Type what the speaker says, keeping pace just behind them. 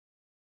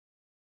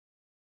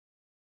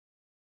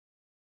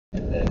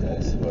Hey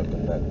guys,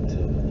 welcome back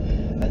to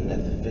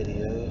another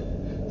video.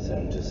 So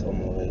I'm just on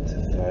my way to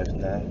 5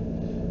 now.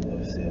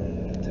 Obviously I'm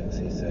in a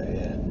taxi, so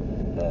yeah.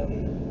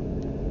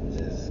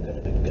 This is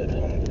gonna be good.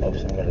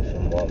 Obviously I'm gonna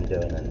film what I'm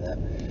doing and that.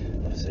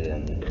 Obviously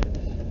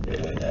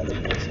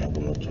obviously I've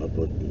got my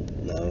tripod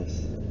now,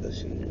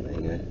 as you may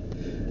know.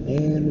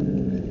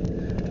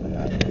 And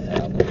I've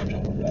got my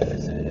tripod back,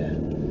 so yeah.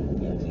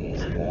 That's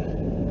easy now.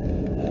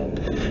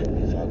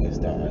 Before I get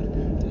started,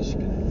 you should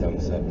give a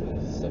thumbs up,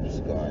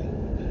 subscribe.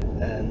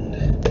 And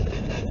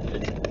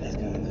let's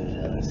go into the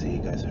show. I'll see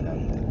you guys when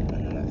I'm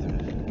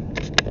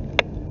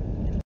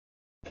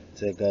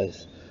so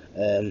guys,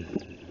 I'm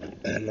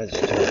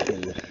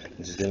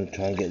just gonna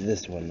try and get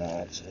this one now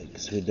actually,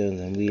 because we're doing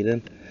some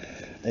reading,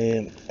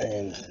 and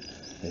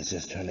it's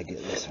just trying to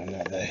get this one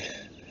out there.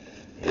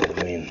 You know what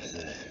I mean?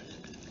 So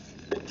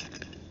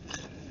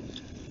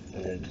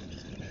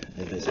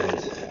if this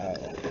one's out,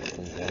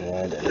 we'll go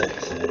around it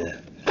next. So yeah.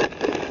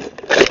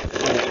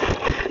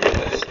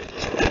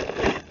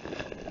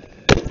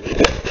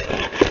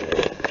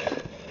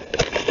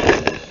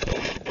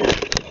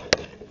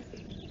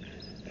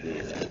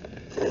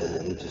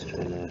 I'm just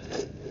trying to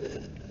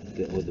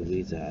get all the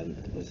weeds out, and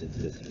because it's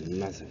this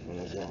massive one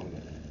as well.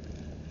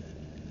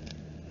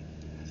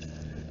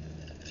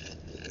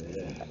 So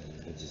yeah,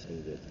 I'm just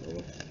gonna do it.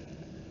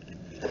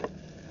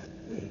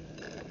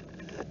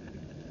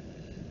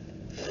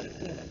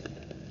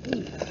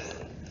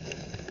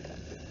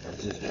 I'm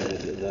just trying to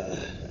get the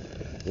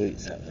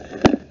weeds out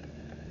there.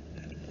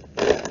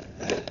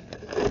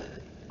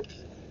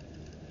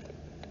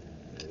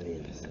 I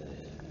mean, so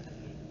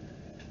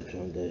I'm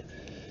trying to go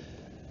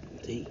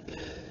deep.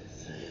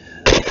 So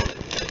yeah.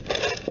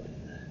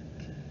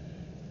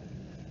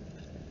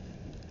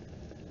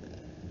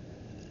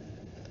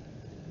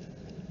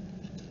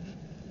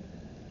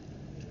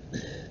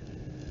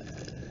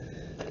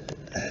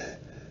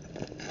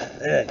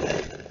 There we go.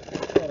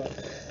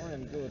 I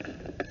am good.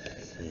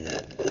 So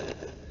yeah,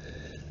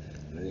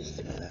 managed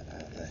to get that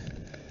out there.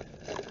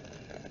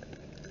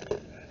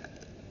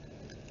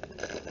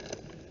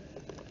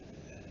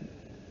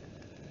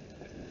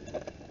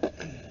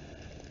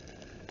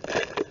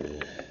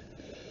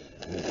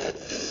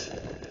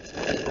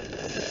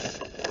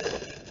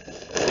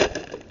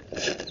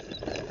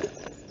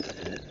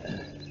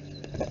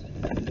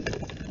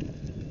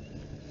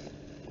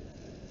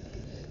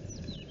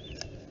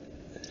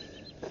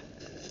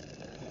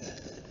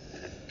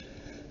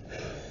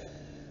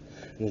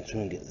 I'm gonna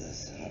try and get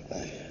this out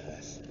there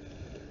first.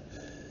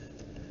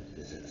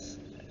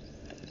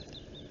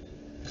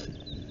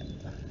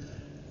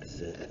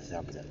 It's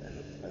up there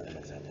then.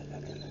 Let's have it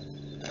back in.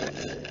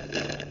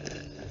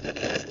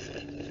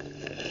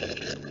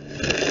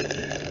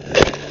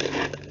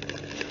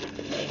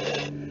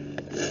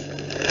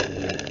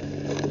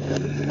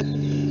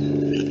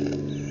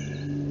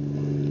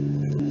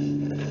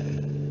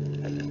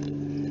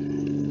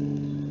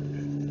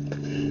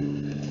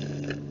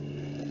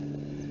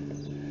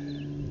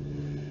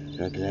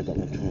 Because I got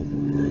my tripod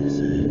there,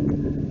 so.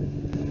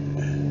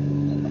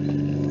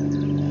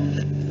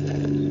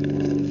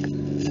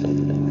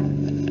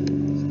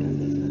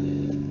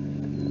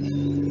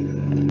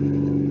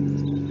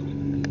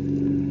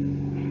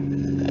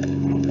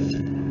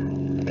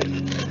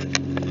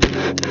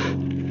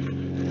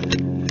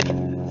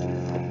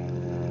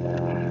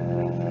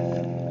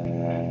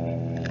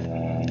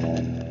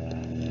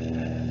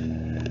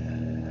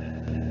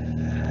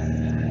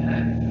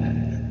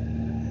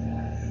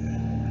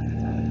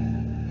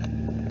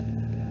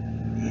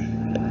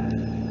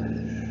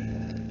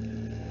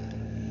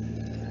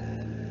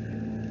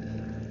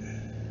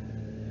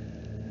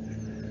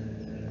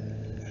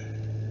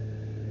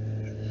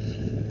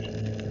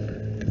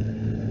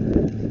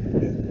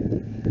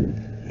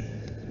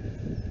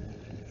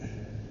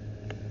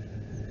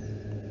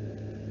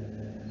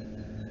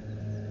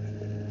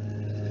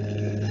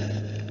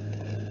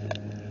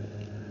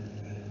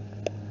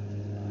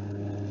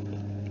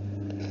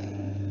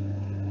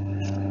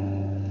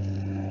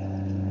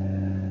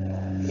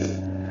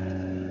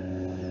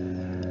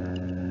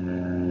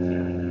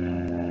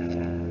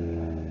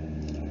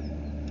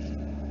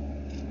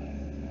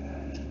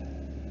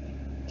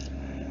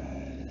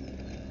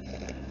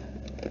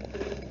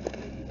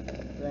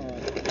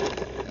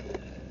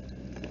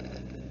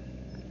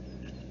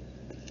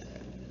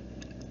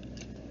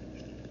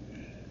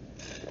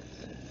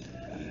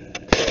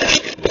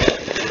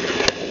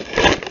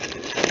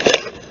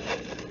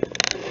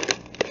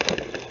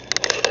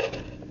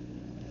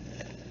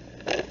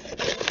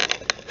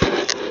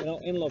 We're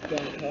not in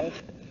lockdown, Carl.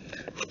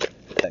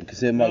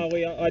 No,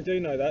 I do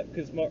know that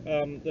because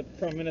the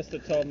Prime Minister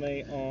told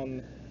me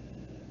on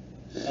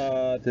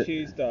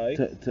Tuesday.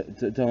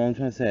 What I'm trying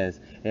to say is,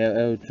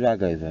 it'll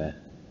drag over.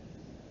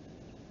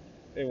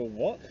 It will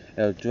what?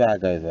 It'll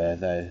drag over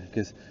though,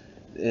 because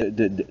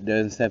they're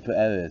in separate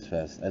areas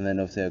first, and then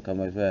obviously it'll come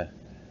over.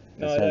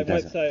 No, they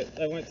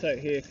won't say it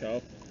here,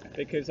 Carl,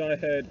 because I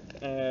heard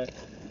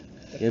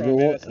The Prime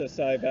Minister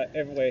say that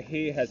everywhere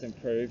he has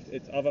improved,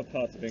 it's other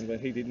parts of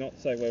England. He did not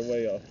say where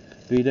we are.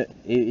 But you don't,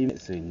 he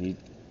soon. He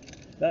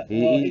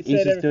He's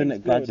said just doing it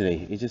good. gradually.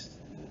 He's just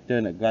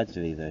doing it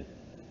gradually, though.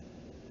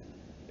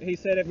 He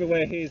said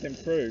everywhere he's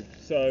improved.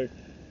 So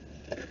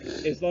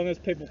as long as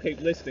people keep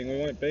listening, we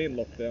won't be in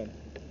lockdown.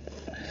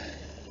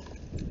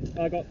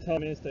 I got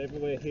Prime Minister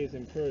everywhere he's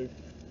improved.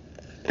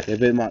 Yeah,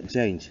 but it might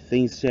change.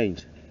 Things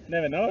change.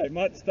 Never know. It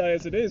might stay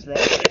as it is, right?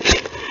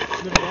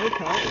 Never know,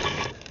 Carl.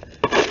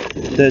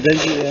 Don't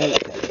get your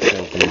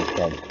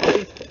helicopter.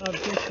 I'm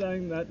just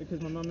saying that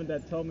because my mum and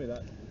dad told me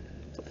that.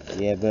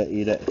 Yeah, but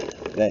you don't.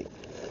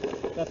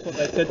 That's what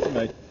they said to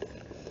me.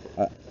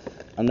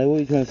 I know what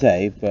you're trying to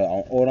say, but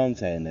all I'm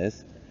saying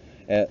is,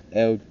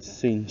 it'll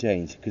soon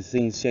change because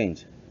things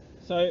change.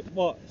 So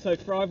what? So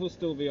 5 will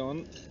still be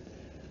on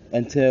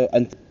Until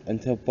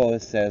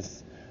Boris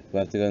says we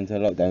have to go into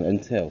lockdown.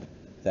 Until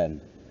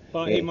then.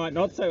 But he might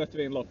not say we have to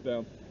be in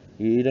lockdown.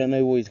 You don't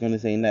know what he's going to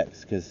say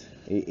next because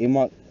he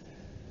might.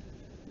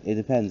 It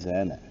depends,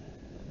 isn't it?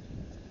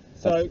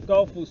 So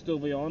golf will still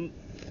be on,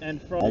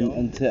 and Friday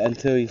on.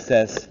 Until he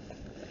says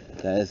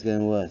that it's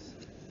getting worse.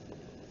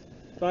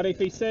 But if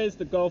he says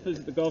the golfers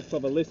at the golf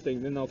club are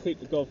listing, then they'll keep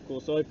the golf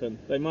course open.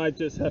 They might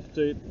just have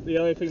to. The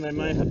only thing they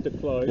may have to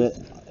close.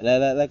 But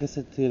like I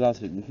said to you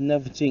last week, you can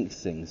never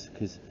jinx things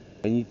because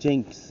when you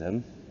jinx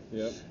them,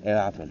 it'll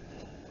happen.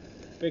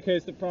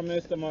 Because the Prime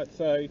Minister might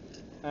say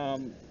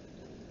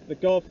the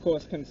golf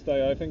course can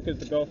stay open because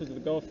the golfers at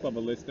the golf club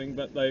are listing,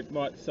 but they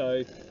might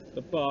say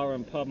the bar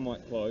and pub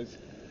might close.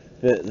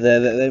 But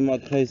they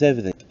might close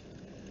everything.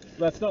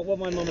 That's not what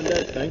my mum and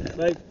dad think.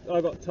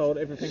 I got told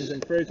everything's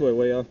improved where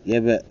we are. Yeah,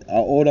 but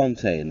all I'm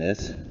saying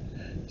is,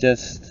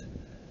 just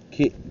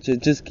keep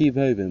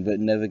hoping, but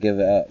never give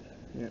it up.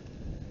 Yeah.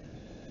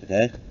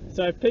 Okay.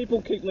 So if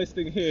people keep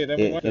listening here, then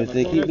we won't. As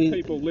long as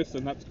people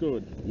listen, that's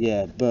good.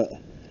 Yeah, but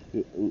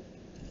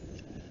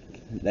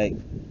like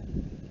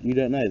you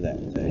don't know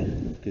that though,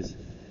 because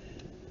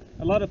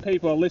a lot of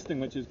people are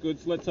listening, which is good.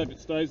 So let's hope it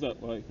stays that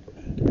way.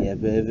 Yeah,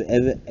 but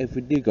if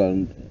we do go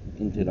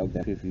into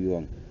lockdown, if you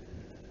wrong.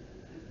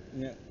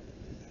 Yeah,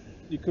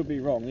 you could be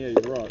wrong. Yeah,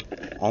 you're right.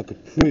 I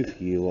could prove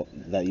to you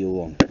that you're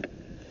wrong.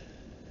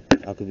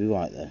 I could be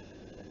right there.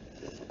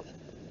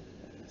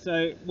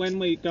 So when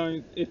we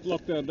go, if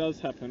lockdown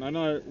does happen, I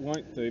know it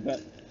won't do,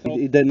 but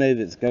you don't know if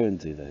it's going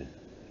to though.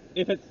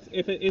 If it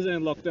isn't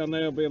in lockdown,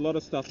 there'll be a lot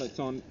of stuff that's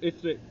on.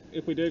 If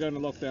we do go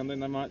into lockdown, then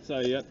they might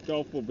say, yeah,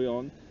 golf will be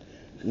on,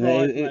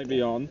 Friday may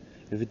be on.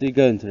 If we do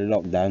go into the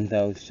lockdown,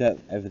 they'll shut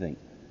everything.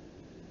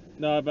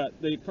 No, but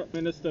the Prime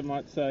Minister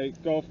might say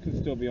golf can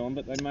still be on,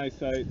 but they may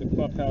say the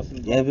clubhouse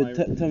and bar. Yeah, but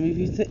Tom,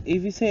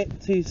 if you say it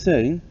too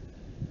soon,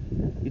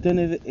 you don't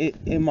know if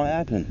it might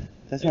happen.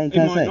 That's what I'm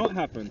trying to say. It might not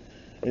happen.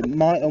 It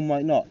might or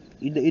might not.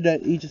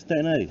 You just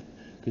don't know.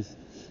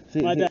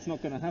 My dad's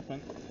not going to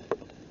happen.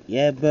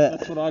 Yeah, but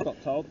that's what I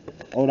got told.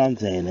 All I'm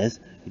saying is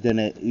you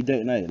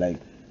don't know. Like,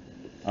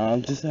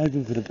 I'm just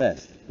hoping for the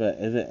best. But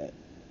if it.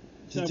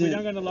 So if we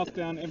don't go into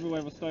lockdown,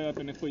 everywhere will stay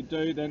open. If we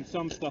do, then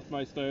some stuff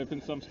may stay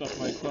open, some stuff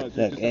may close.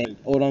 Look,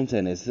 all I'm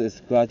saying is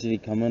it's gradually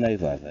coming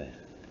over though.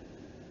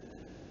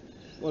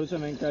 What does that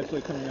mean,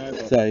 gradually coming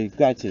over? So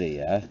gradually,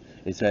 yeah,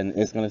 it's when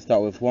it's going to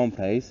start with one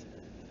place,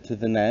 to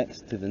the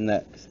next,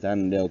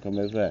 and they'll come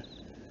over there.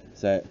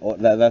 So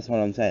that's what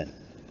I'm saying.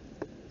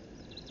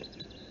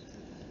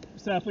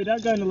 So if we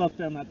don't go into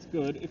lockdown, that's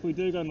good. If we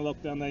do go into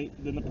lockdown,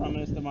 then the Prime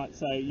Minister might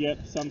say,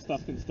 yep, some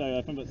stuff can stay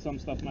open, but some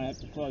stuff may have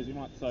to close. You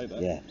might say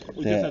that. Yeah.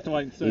 We just have to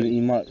wait and see.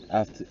 You might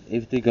have to,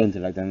 if they go into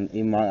lockdown,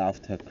 you might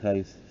have to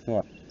close.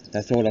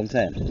 That's all I'm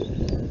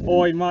saying.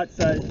 Or he might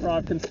say,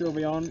 Prime can still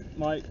be on,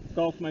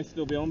 golf may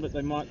still be on, but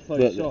they might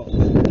close shops.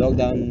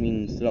 Lockdown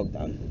means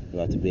lockdown. You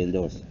have to be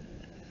indoors.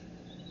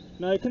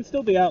 No, it can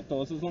still be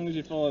outdoors as long as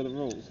you follow the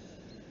rules.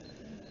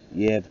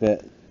 Yeah,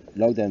 but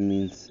lockdown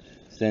means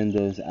stay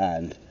indoors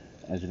and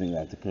everything you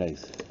have to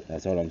close.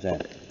 That's all I'm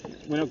saying.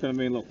 We're not going to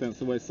be in lockdown,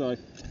 so we're safe.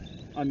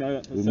 I know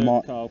that for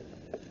certain, Carl.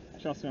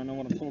 Trust me, I know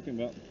what I'm talking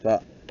about.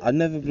 But I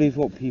never believe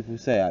what people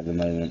say at the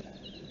moment.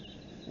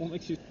 What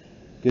makes you...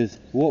 Because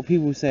what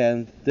people say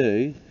and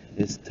do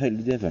is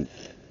totally different.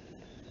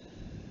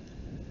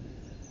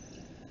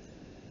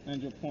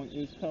 And your point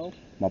is, Carl?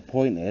 My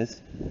point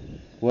is,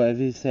 whatever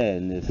you're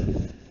saying is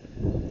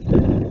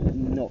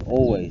not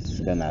always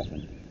going to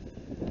happen.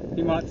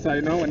 He might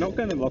say, no, we're not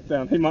going to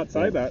lockdown. He might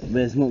say that.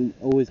 But it's not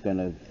always going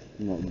to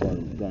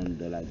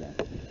do like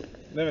that.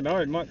 Never know.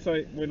 He might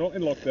say, we're not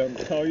in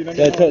lockdown. Carl, you never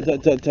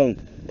know.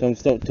 Tom,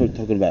 stop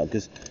talking about it.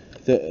 Because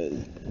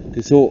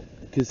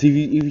if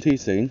you too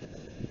soon...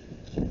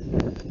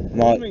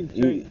 What do you mean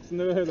jinx? I've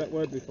never heard that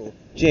word before.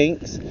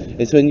 Jinx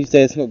is when you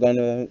say it's not going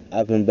to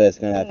happen, but it's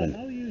going to happen.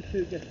 How are you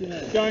two getting on?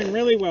 It's going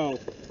really well.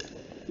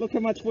 Look how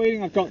much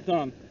weeding I've got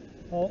done.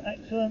 Oh,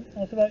 excellent.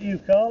 What about you,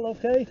 Carl?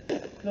 Okay?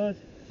 Good.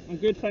 I'm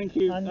good, thank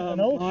you. And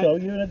also,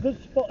 you're in a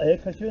good spot here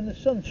because you're in the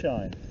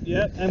sunshine.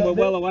 Yeah, and we're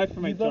well away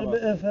from each other. You've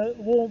got a bit of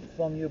warmth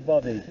on your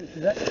body, which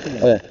is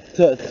excellent.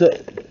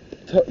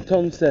 Okay,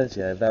 Tom says,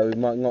 yeah, that we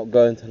might not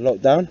go into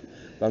lockdown,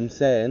 But I'm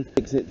saying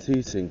fix it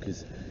too soon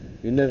because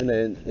you never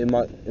know. It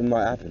might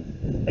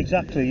happen.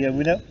 Exactly. Yeah,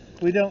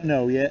 we don't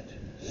know yet.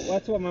 Well,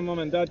 that's what my mum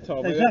and dad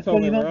told me. They Exactly.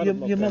 told me Your we're out of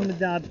mum lockdown. and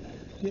dad.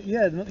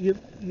 Yeah,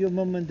 your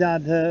mum and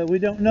dad. We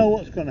don't know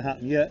what's going to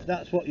happen yet.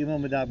 That's what your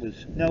mum and dad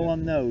was. No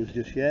one knows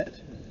just yet.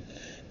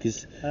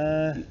 Because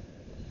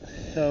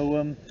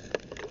So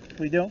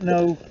we don't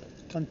know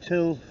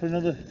until for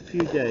another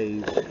few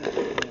days.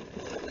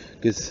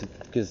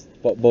 Because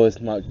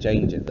boys might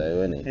change it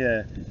though, isn't it?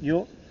 Yeah.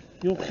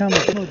 Your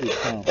camera's muddy,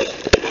 Carl.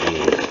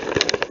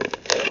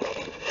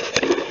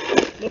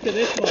 Look at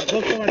this, Mike.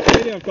 Look how much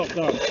video I've got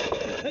done.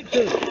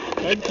 Excellent.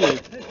 Thank you.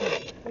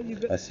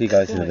 Excellent. I'll see you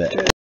guys in a bit.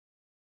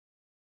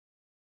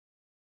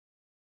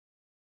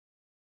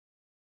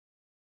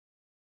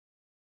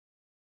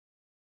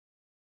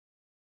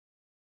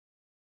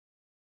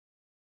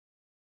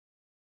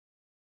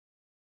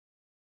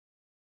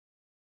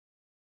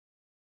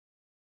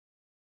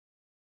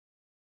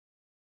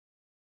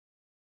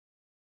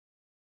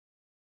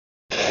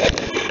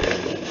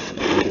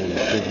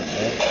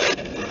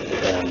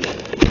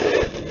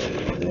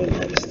 The one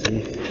next to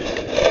you.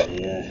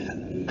 Yeah.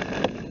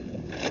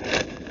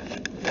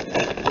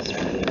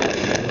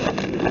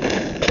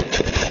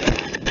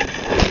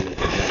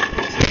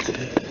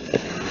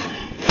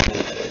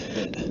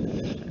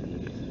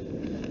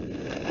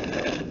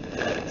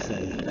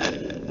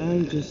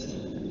 I'm just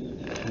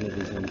kind of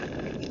some.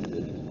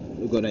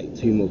 We've got like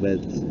 2 more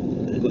beds.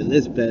 We've got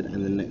this bed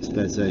and the next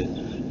bed, so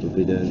we'll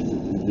be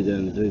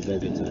doing 3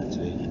 beds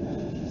actually.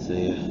 So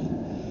yeah.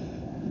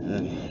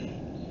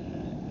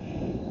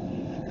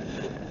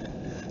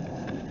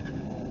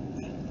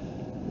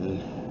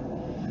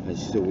 As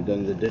you saw, we've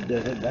done the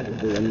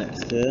one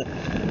next to it,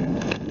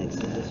 next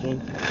to this one.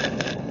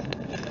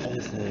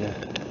 So yeah.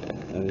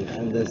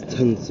 And there's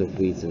tons of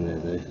weeds in there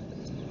though.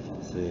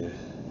 So yeah.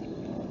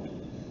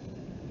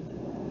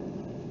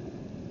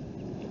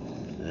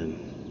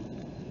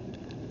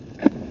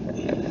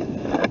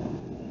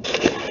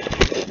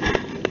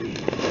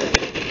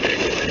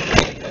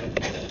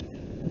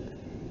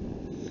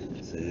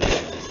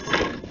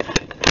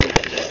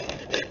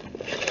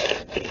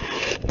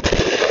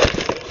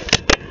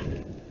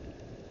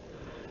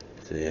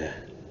 So yeah.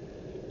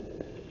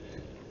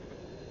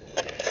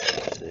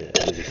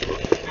 We just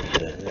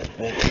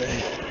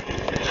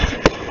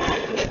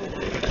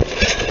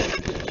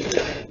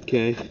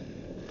okay.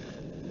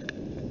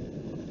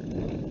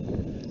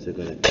 So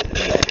got it.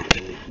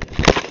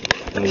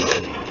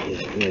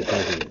 Yeah,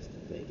 5 minutes to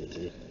bake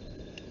actually.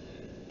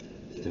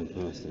 It's 10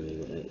 past and we've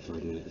got like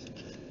 5 minutes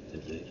to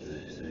bake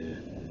though, so yeah.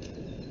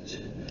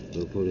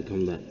 We'll probably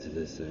come back to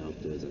this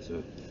afterwards as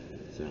well.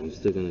 So I'm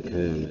still gonna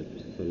carry on it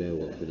for a little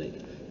while, for like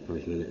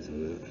 5 minutes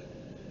on that.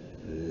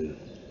 And then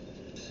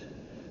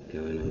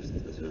going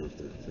after as well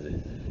after. So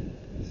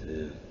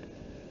yeah.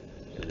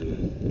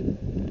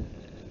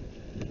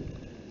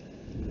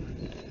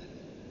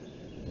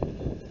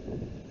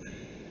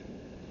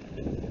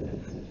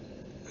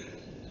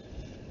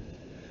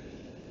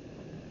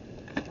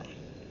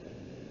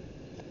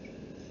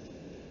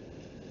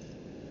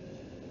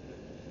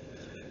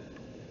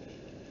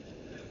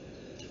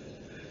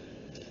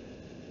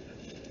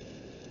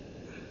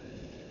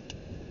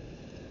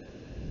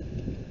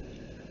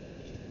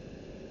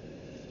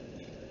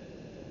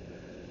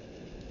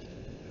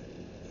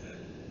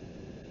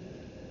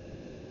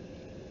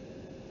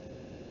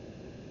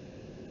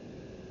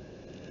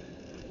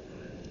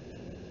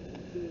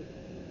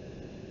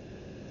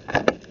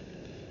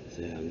 So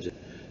yeah, I'm just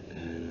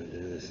going to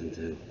do this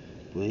until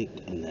wake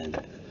and then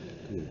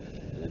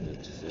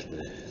just up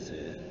there. So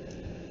yeah.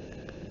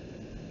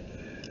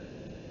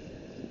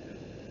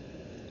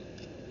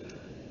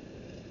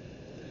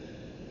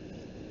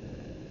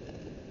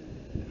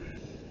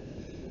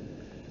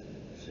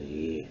 So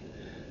yeah,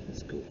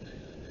 it's cool.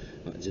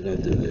 Actually,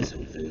 I've done this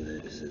whole thing there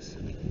because it's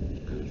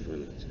kind of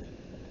fun actually.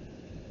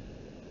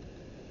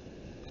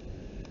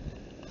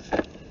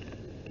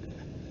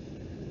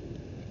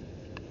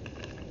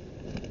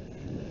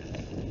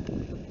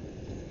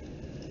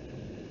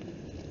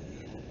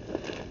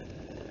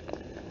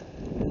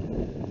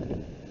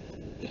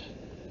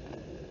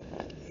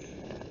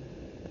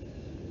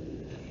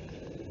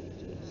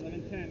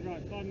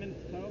 Right, 5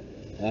 minutes, Carl.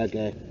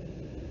 Okay.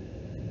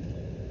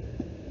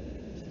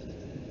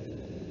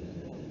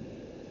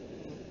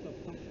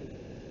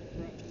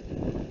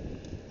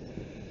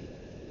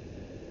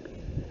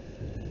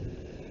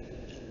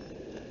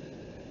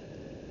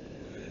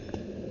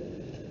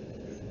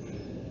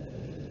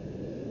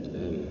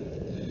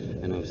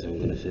 And obviously I'm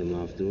going to film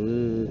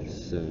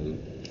afterwards.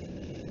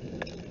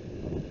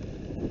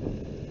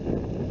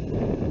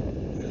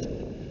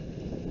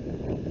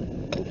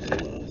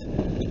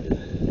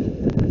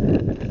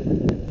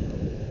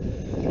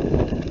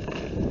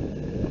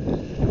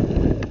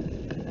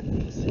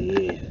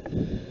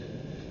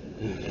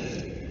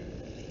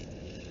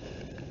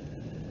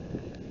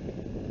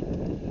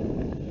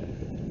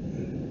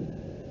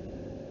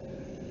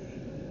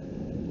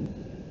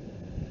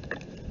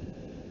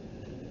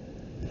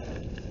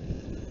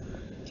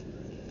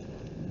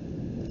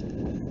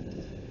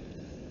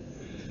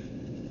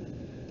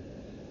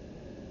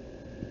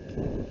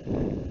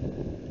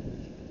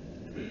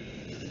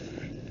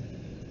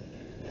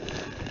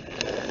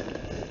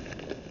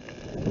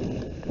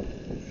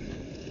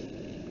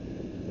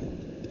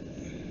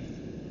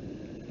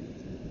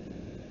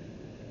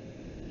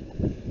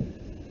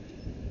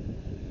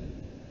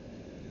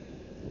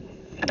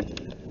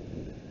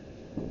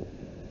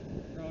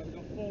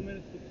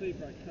 Speed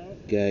brake, Carl.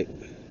 Okay.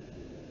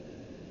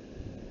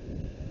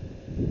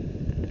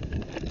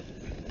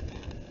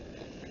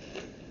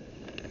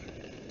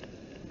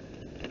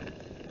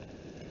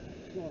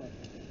 Slide.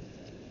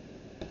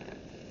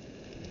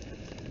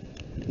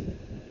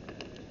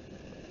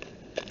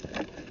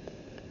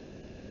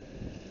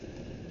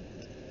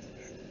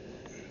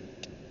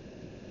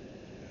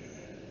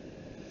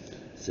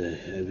 So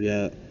hope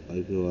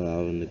you all are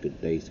having a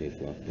good day so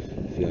far.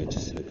 If you are,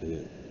 just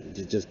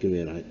give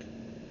me a like.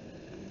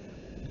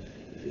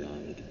 If you are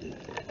having a good day.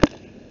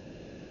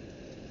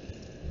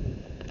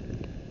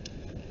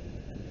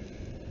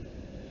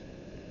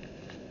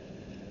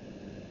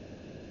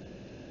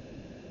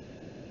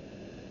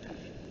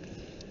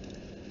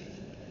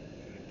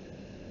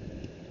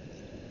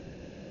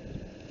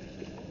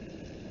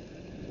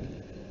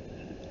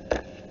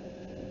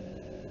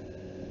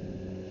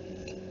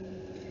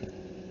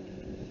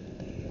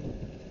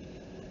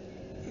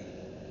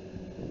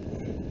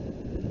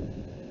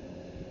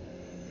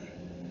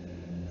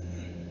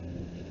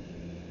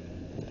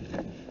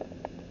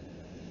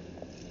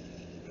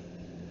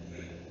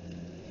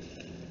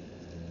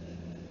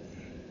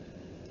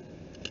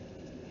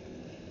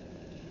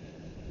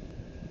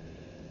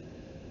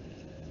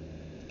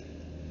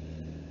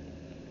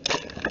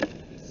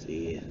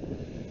 See ya.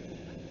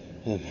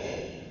 3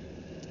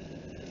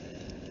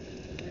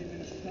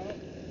 minutes start.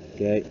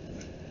 Okay.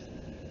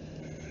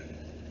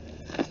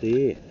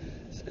 See ya.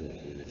 Let's go.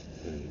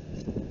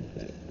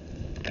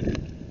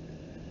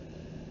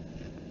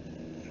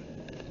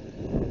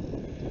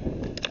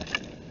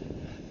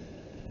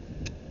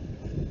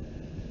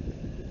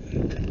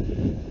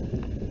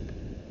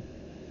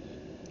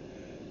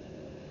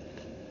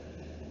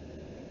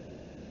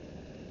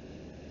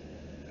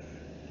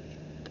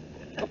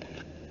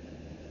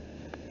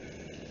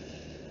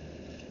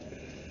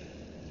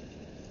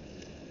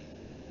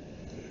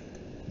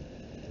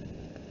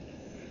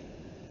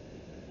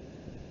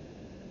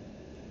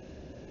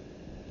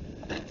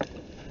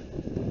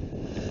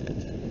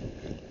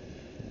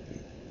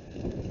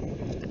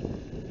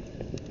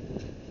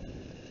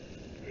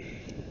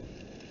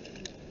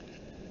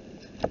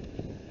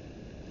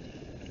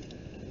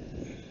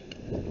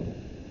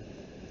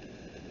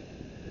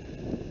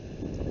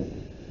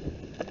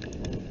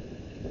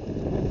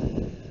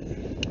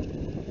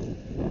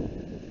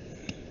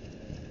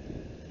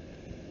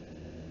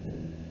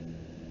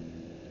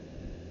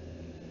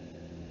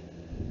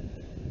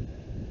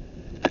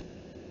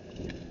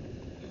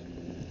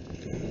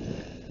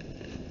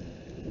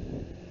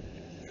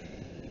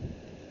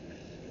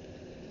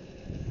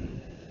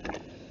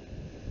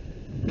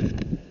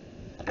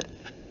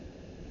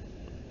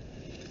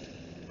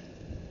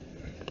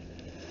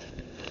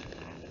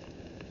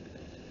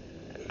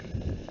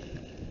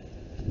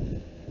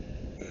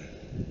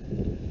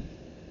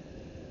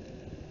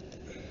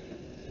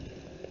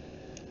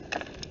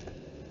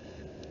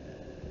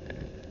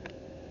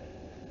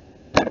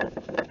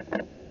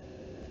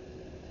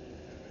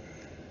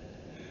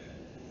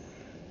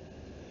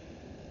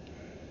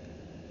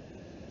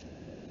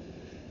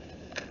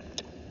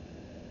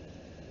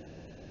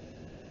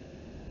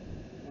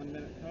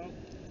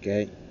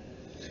 Okay.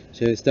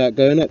 Shall we start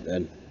going up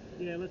then?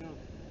 Yeah, let's go.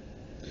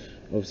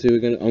 Obviously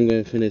I'm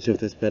gonna finish off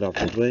this bed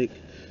after break.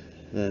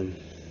 So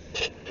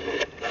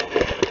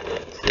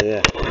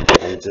yeah,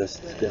 I'm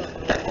just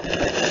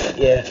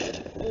yeah.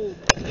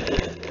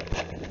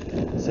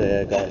 So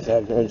yeah guys,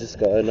 I'm just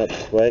going up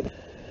this break.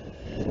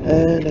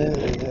 And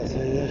that's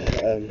it,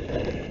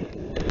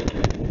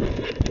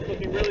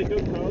 Looking really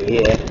good, Carl.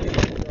 yeah.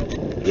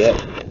 Yep.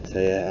 So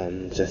yeah,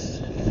 I'm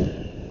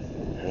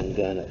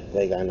going up the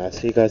break and I'll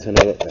see you guys when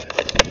I get there.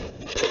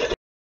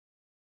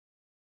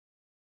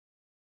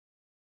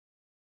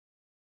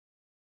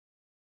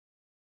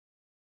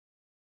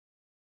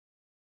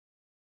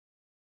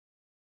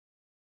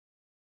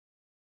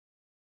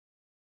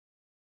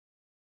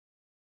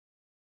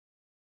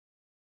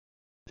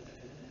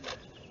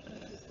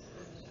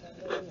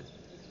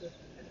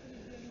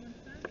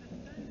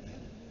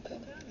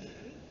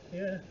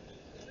 Yeah.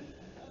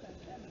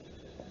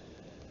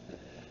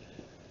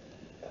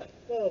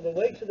 Well, the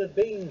weight of the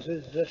beams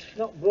has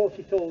not brought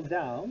it all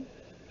down.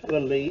 The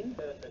lean.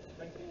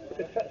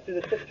 Could perhaps do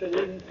the picture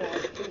lean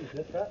size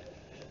pizza, perhaps.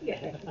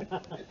 Yeah.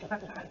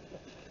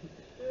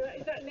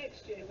 Is that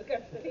next year? We're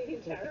going for the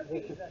entire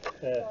pizza.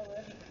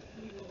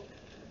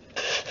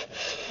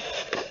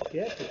 Yeah.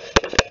 Yeah.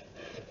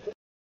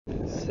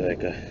 So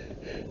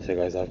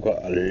guys, I've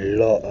got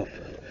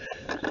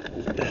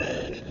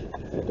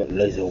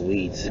loads of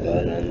weeds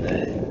going on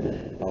there.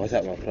 I was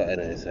at my plot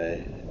anyway, so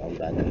I'm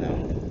back now.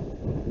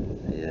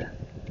 Yeah,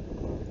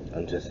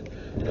 I'm just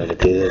gonna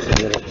do this. I'm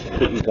gonna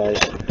put you guys.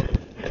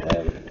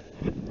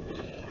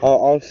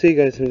 I'll see you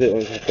guys in a bit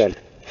once I've done.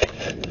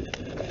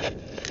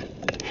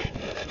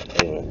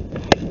 Anyway.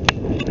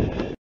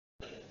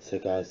 So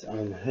guys,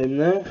 I'm home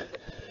now,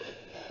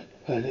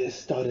 and it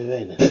started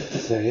raining.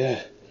 So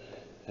yeah,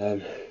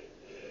 I'm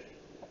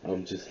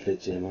just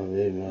literally in my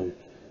room. I'm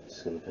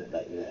just gonna put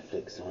like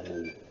Netflix on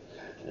and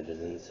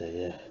everything. So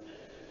yeah,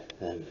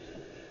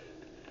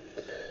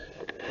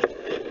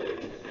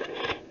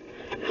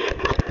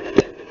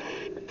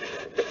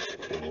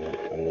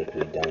 I'm going to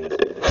put it down to the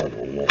front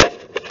one now.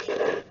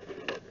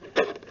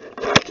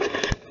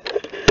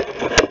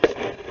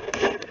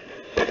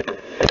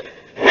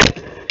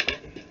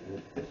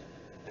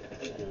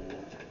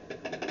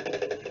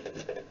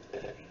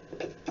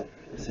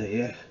 So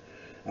yeah,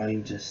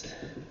 I'm just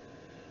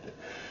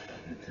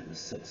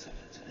sucks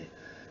today.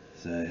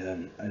 So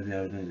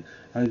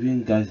hope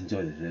you guys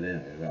enjoyed it today.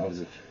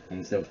 Anyway,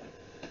 I'm still,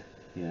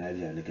 you know, hope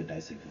you're having a good day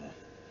so far.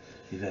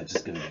 If not,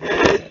 just give it a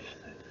thumbs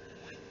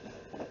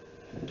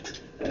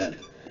up.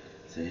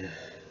 So yeah.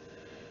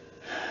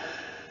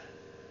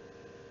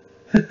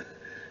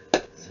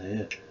 So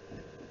yeah.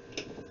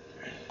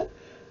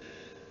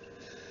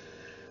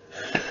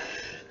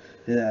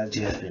 Yeah, it's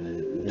just been a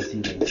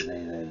busy day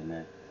today, though, you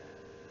know.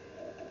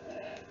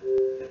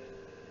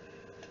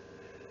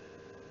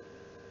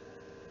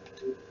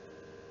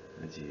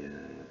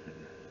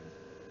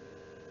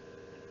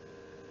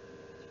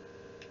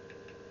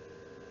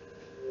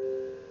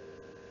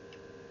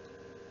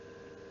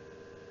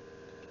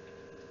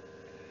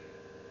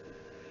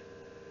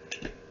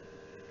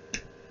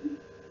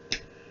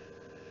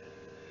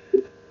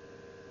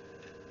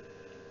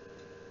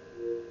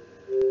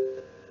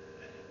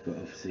 But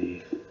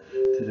obviously,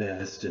 today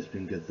has just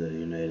been good though,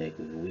 you know, like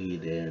with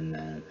weed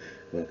and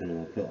working on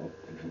my put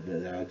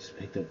but I just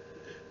picked up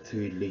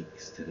 2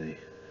 leaks today.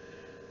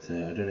 So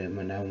I don't know if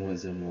my nan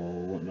wants them or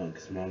whatnot,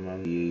 because my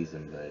mum used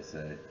them though,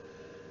 so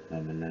my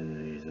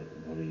nan will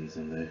probably use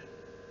them though.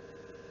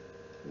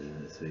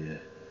 So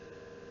yeah.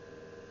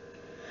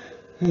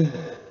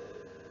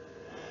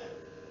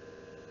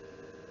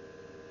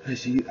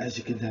 As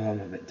you can tell,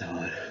 I'm a bit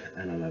tired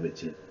and I'm a bit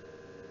chip.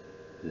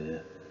 So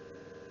yeah.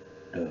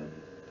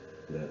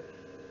 But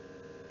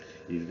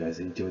if you guys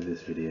enjoyed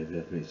this video,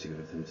 make sure to give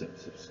it a thumbs up,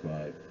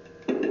 subscribe,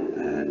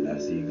 and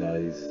I'll see you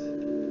guys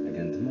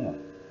again tomorrow.